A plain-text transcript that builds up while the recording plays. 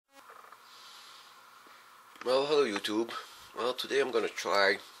Well, hello YouTube. Well, today I'm going to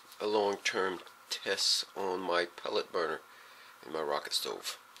try a long-term test on my pellet burner in my rocket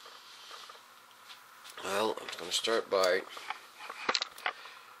stove. Well, I'm going to start by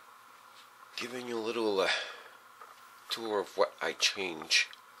giving you a little tour of what I change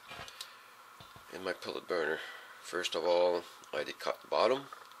in my pellet burner. First of all, I did cut the bottom,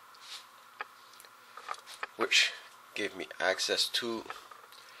 which gave me access to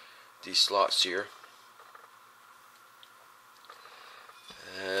these slots here.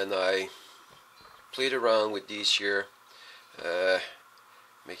 And I played around with these here,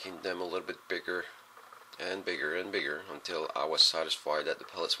 making them a little bit bigger and bigger and bigger until I was satisfied that the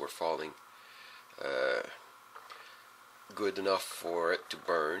pellets were falling good enough for it to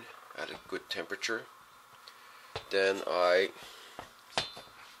burn at a good temperature. Then I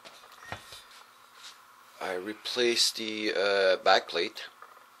replaced the back plate.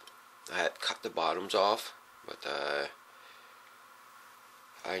 I had cut the bottoms off, but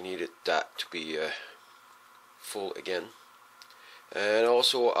I needed that to be full again. And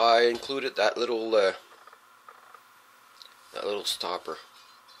also I included that little stopper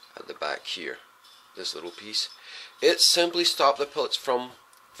at the back here. This little piece. It simply stopped the pellets from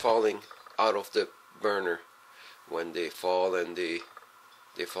falling out of the burner when they fall, and they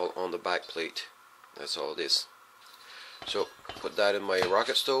fall on the back plate. That's all it is. So put that in my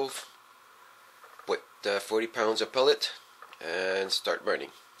rocket stove, put 40 pounds of pellet, and start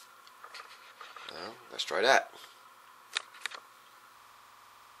burning. Well, let's try that.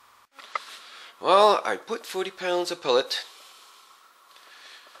 Well, I put 40 pounds of pellet,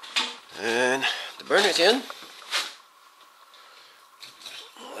 and the burner's in.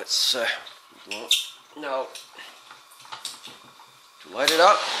 Let's now to light it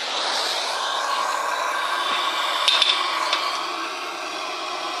up.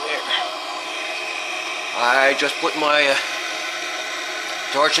 There. I just put my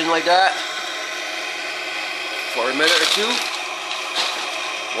torch in like that for a minute or two,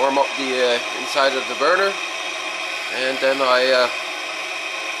 warm up the inside of the burner, and then I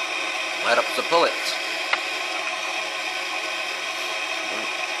light up the pellet.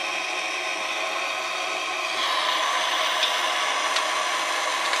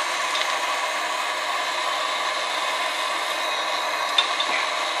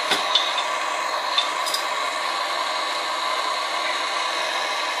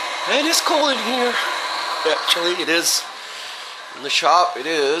 It is cold in here. Actually, it is. In the shop, it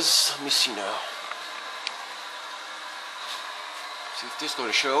is. Let me see now. See if this is going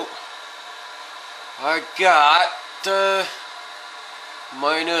to show. I got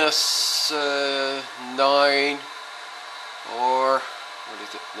minus 9 or what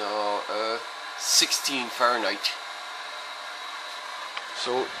is it? No, 16 Fahrenheit.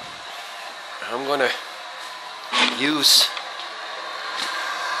 So I'm gonna use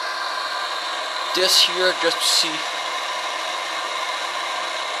this here just to see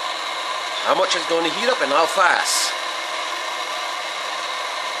how much it's going to heat up and how fast.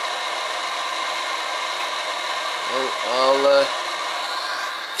 I'll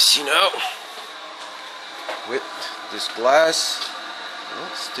see now with this glass.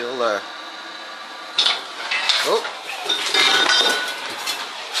 Oh, still oh,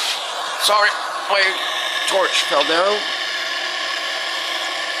 sorry, my torch fell down.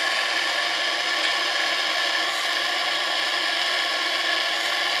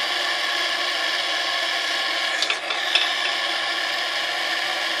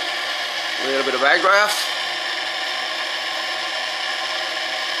 A little bit of aircraft.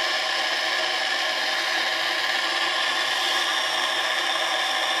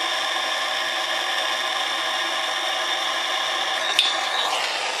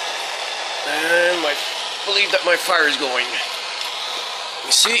 And I believe that my fire is going.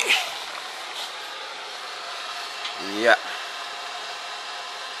 You see? Yeah.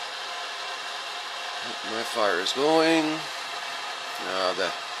 My fire is going. Now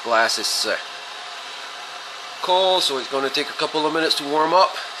the glass is cold, so it's going to take a couple of minutes to warm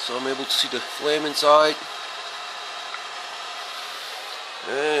up, so I'm able to see the flame inside.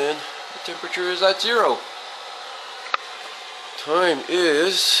 And the temperature is at 0. Time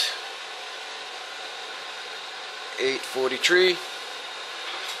is 8:43.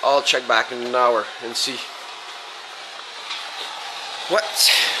 I'll check back in an hour and see what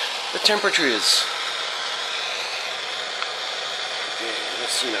the temperature is. Okay,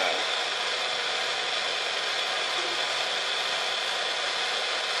 let's see now.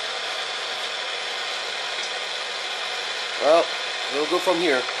 Well, we'll go from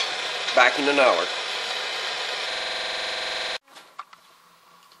here. Back in an hour.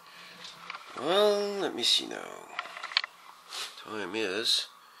 Well, let me see now. Time is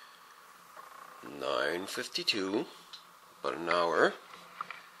 9:52, about an hour.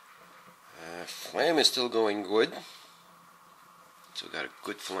 Flame is still going good, so got a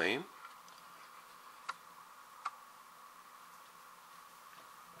good flame.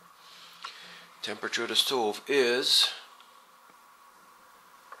 Temperature of the stove is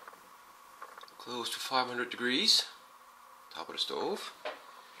close to 500 degrees, top of the stove.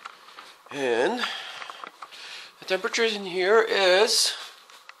 And the temperature in here is,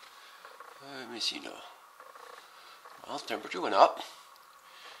 let me see now. Well, temperature went up.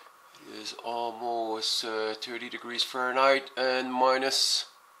 It is almost 30 degrees Fahrenheit and minus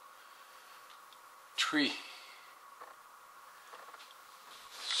 3.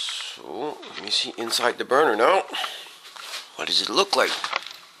 So, let me see inside the burner now. What does it look like?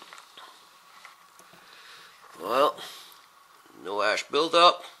 Well, no ash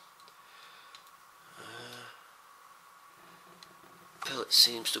buildup. Pellet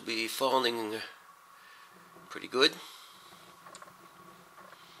seems to be falling pretty good.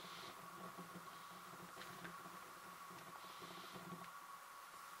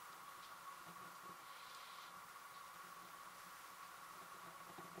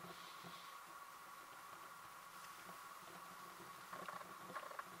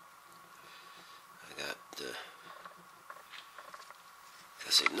 I got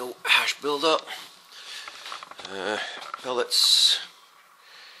no ash buildup. Pellets.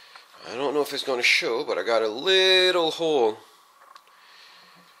 I don't know if it's going to show, but I got a little hole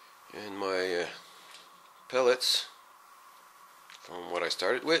in my pellets from what I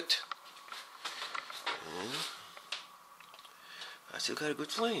started with. And I still got a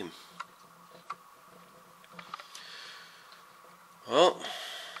good flame. Well,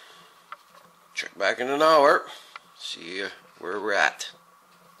 check back in an hour, see where we're at.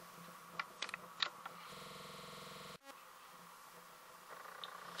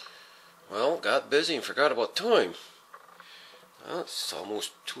 Well, got busy and forgot about time. Well, it's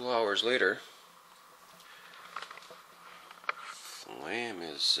almost 2 hours later. Flame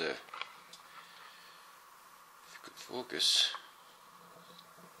is, if you could focus.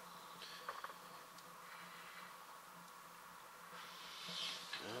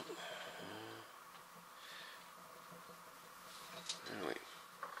 Anyway,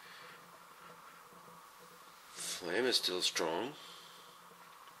 flame is still strong.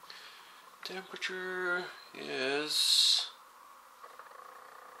 Temperature is,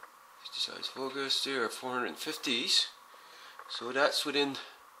 size focus there, 450s. So that's within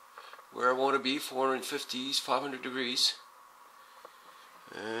where I want to be, 450s, 500 degrees.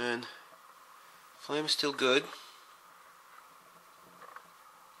 And flame is still good.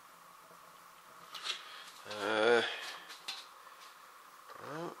 Well,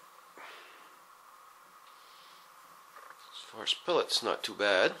 as far as pellets, not too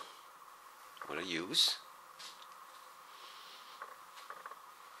bad. What I use.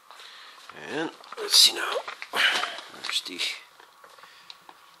 And let's see now. There's the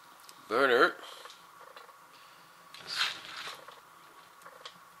burner.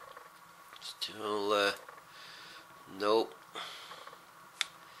 Still no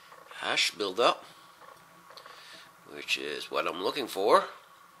ash buildup, which is what I'm looking for.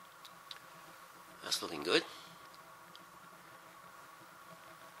 That's looking good.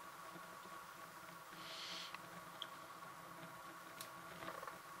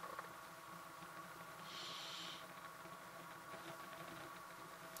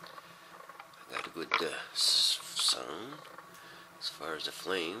 Got a good sound as far as the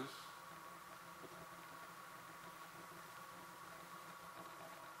flame.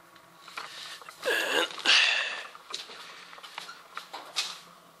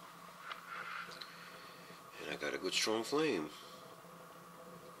 And I got a good strong flame.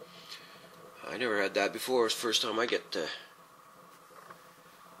 I never had that before. It's the first time I get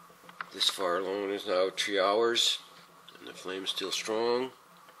this far along. It's now 3 hours and the flame's still strong.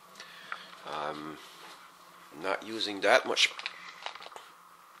 I'm not using that much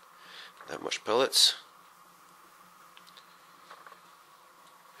pellets.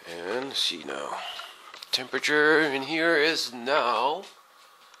 And see now, temperature in here is now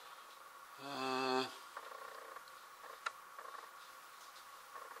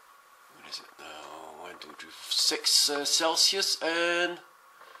what is it now? 1, 2, 3, 6 Celsius and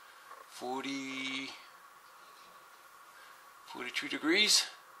 43 degrees.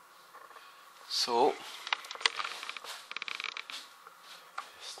 So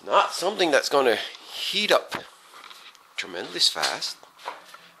it's not something that's going to heat up tremendously fast,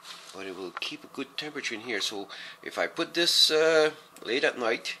 but it will keep a good temperature in here. So if I put this late at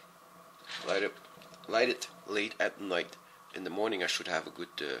night, light it late at night. In the morning I should have a good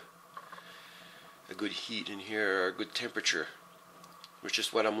heat in here, a good temperature, which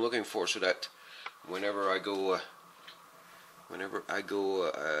is what I'm looking for, so that whenever I go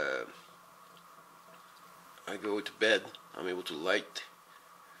to bed, I'm able to light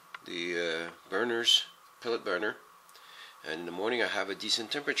the pellet burner, and in the morning I have a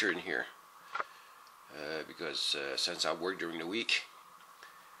decent temperature in here, because since I work during the week,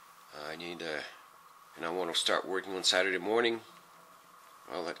 I need and I want to start working on Saturday morning.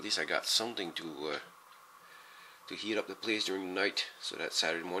 Well, at least I got something to heat up the place during the night, so that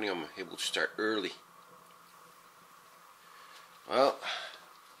Saturday morning I'm able to start early. Well,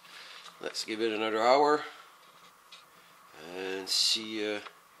 let's give it another hour and see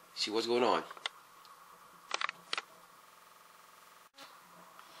what's going on.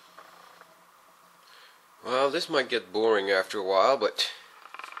 Well, this might get boring after a while, but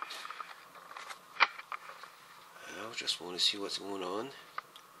I just want to see what's going on.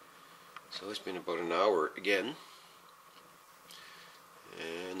 So it's been about an hour again,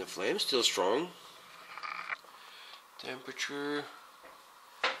 and the flame's still strong. Temperature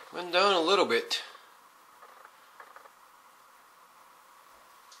went down a little bit.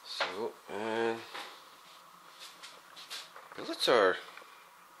 So, and pellets are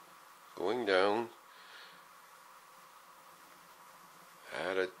going down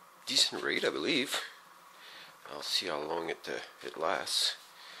at a decent rate, I believe. I'll see how long it lasts.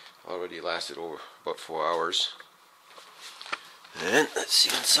 Already lasted over about 4 hours. And let's see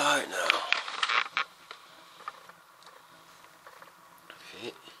inside now.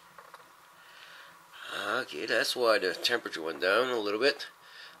 Okay, that's why the temperature went down a little bit.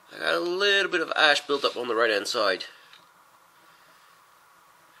 I got a little bit of ash built up on the right hand side.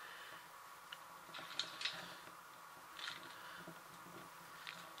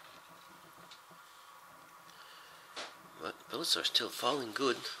 But pellets are still falling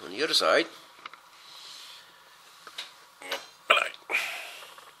good on the other side.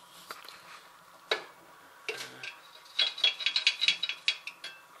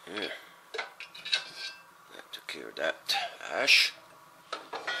 Yeah. That took care of that ash.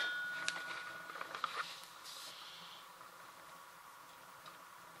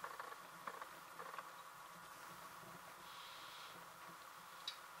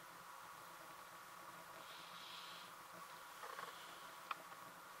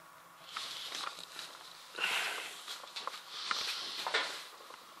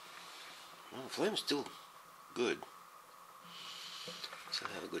 Well, the flame's still good. Still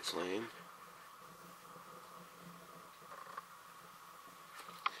have a good flame.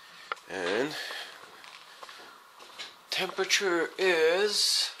 And temperature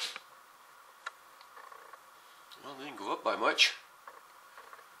is, well, it didn't go up by much.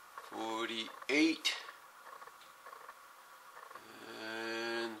 48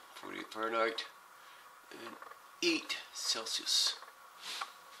 and 48 Fahrenheit and 8 Celsius.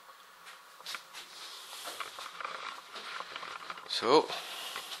 So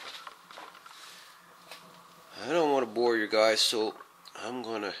I don't want to bore you guys, so I'm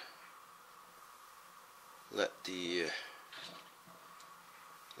gonna let the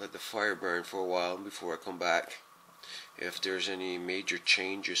fire burn for a while before I come back. If there's any major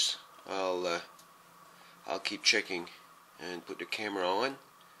changes, I'll keep checking and put the camera on.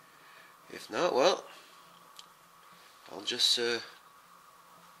 If not, well, I'll just see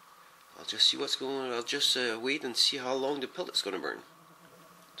what's going on. I'll just wait and see how long the pellet's gonna burn.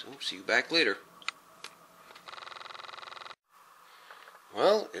 So see you back later.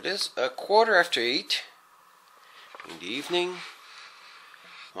 Well, it is 8:15 in the evening.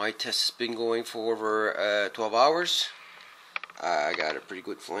 My test has been going for over 12 hours. I got a pretty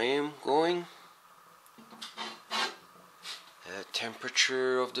good flame going. The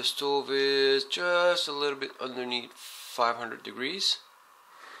temperature of the stove is just a little bit underneath 500 degrees.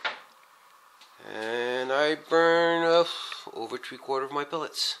 And I burn over 3/4 of my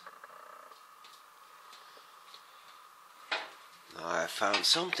pellets. Now I found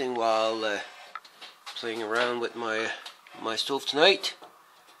something while playing around with my stove tonight.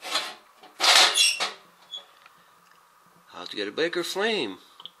 How to get a bigger flame.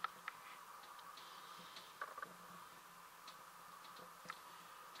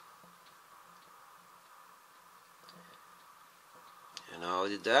 And how I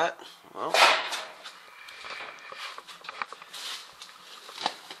did that? Well,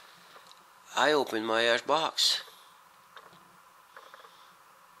 I opened my ash box.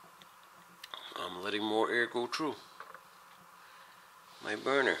 I'm letting more air go through my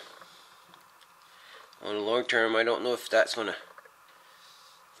burner. On the long term, I don't know if that's gonna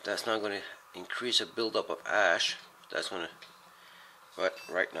that's not going to increase a buildup of ash. That's going to, but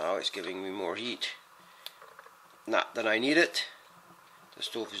right now it's giving me more heat. Not that I need it. The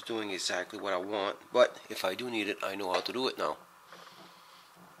stove is doing exactly what I want, but if I do need it, I know how to do it now.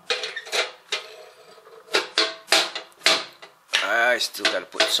 I still got to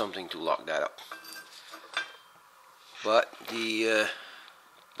put something to lock that up. But the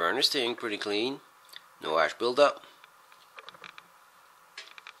burner's staying pretty clean. No ash buildup.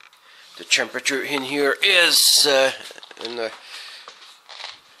 The temperature in here is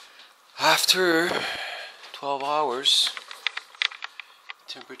after 12 hours.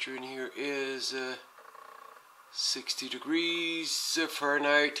 Temperature in here is 60 degrees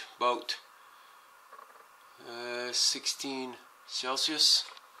Fahrenheit, about 16 Celsius.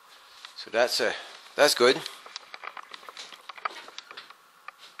 So that's good.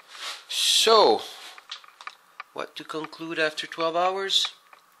 So, what to conclude after 12 hours?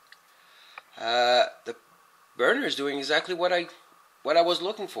 The burner is doing exactly what I was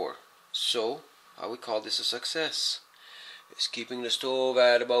looking for. So, I would call this a success. It's keeping the stove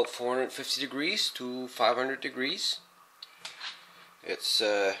at about 450 degrees to 500 degrees. It's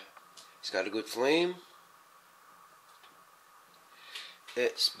got a good flame.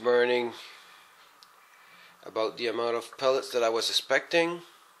 It's burning about the amount of pellets that I was expecting.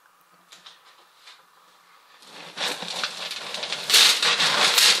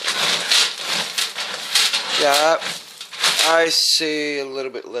 Yeah, I say a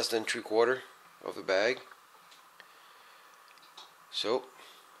little bit less than 3/4 of the bag. So,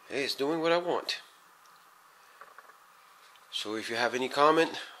 hey, it's doing what I want. So if you have any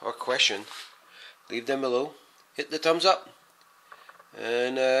comment or question, leave them below. Hit the thumbs up.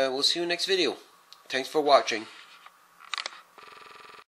 And we'll see you next video. Thanks for watching.